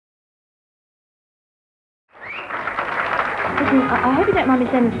Listen, I hope you don't mind me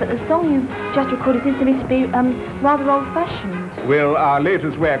saying this, but the song you've just recorded seems to me to be rather old-fashioned. Well, our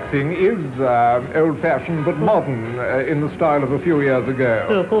latest waxing is old-fashioned but modern, in the style of a few years ago.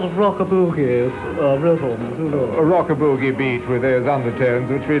 Yeah, sort of rockaboogie rhythms, you know. A rockaboogie beat with those undertones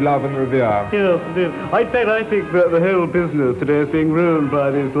which we love and revere. Yes, indeed. I think that the whole business today is being ruined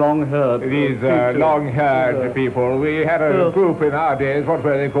by these long-haired... These long-haired people. We had a group in our days, what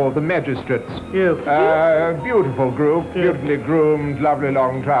were they called? The Magistrates. Yes. Beautiful group, beautifully groomed, lovely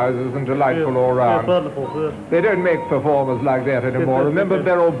long trousers and delightful all round. Yes, wonderful, sir. They don't make performers like that anymore. Remember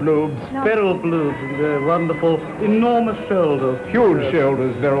Beryl Bloobs? No. Beryl Bloobs and their wonderful, enormous shoulders. Huge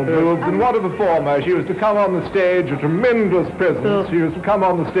shoulders, Beryl Bloobs. And what a performer. She used to come on the stage, a tremendous presence. She used to come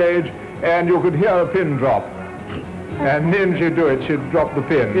on the stage and you could hear a pin drop. And then she'd do it, she'd drop the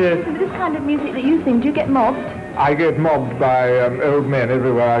pin. Yes. So this kind of music that you sing, do you get mobbed? I get mobbed by old men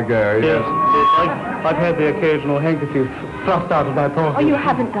everywhere I go, yes. I've had the occasional handkerchief thrust out of my pocket. Oh, you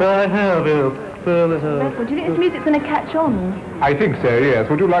haven't done I have, yes. Do you think this music's going to catch on? I think so, yes.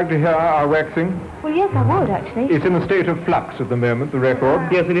 Would you like to hear our waxing? Well, yes, I would, actually. It's in a state of flux at the moment, the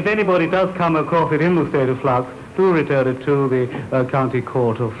record. Yes, and if anybody does come across it in the state of flux, do return it to the County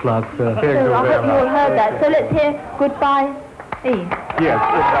Court of Flux. So I hope you all heard that. So let's hear Goodbye, E. Yes,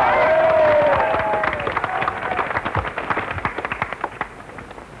 goodbye.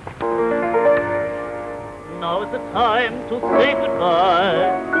 Now is the time to say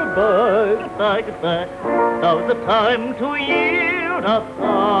goodbye. Goodbye. Goodbye, goodbye. Now is the time to yield our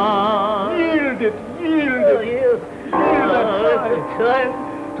heart. Yield it. Yes. Now is the time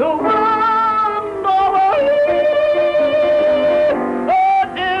to run away.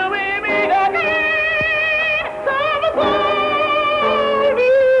 Until we meet again some sunny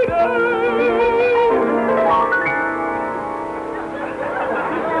day.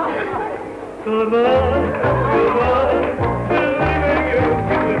 Goodbye.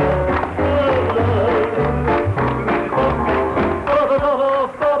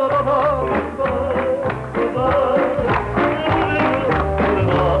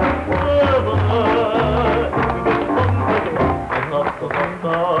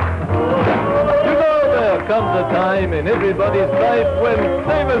 Comes a time in everybody's life when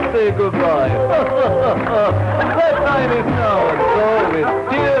they must say goodbye. That time is now, and so with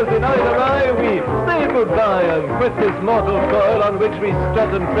tears in either eye we say goodbye and quit this mortal coil on which we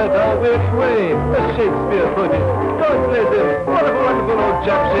strut and fret our weary way, as Shakespeare put it. God bless him, what a wonderful old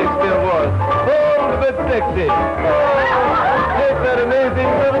chap Shakespeare was. Bold but sexy. Take that amazing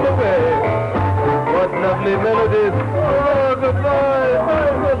rhythm away. What lovely melodies. Oh, goodbye.